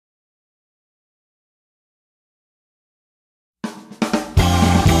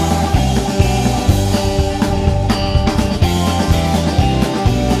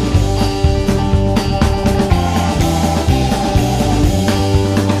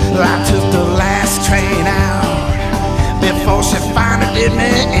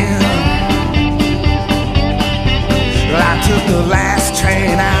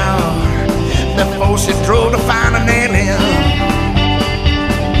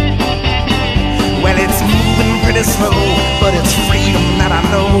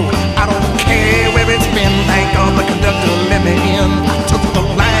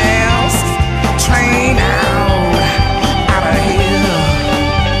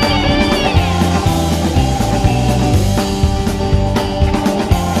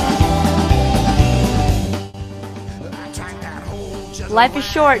life is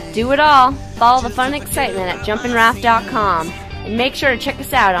short, do it all. Follow the fun and excitement at jumpinraft.com. And make sure to check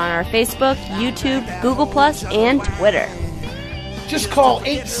us out on our Facebook, YouTube, Google+, and Twitter. Just call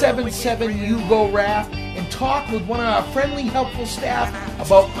 877-YOU-GO-RAFT and talk with one of our friendly, helpful staff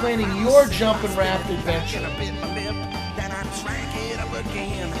about planning your jump and raft adventure.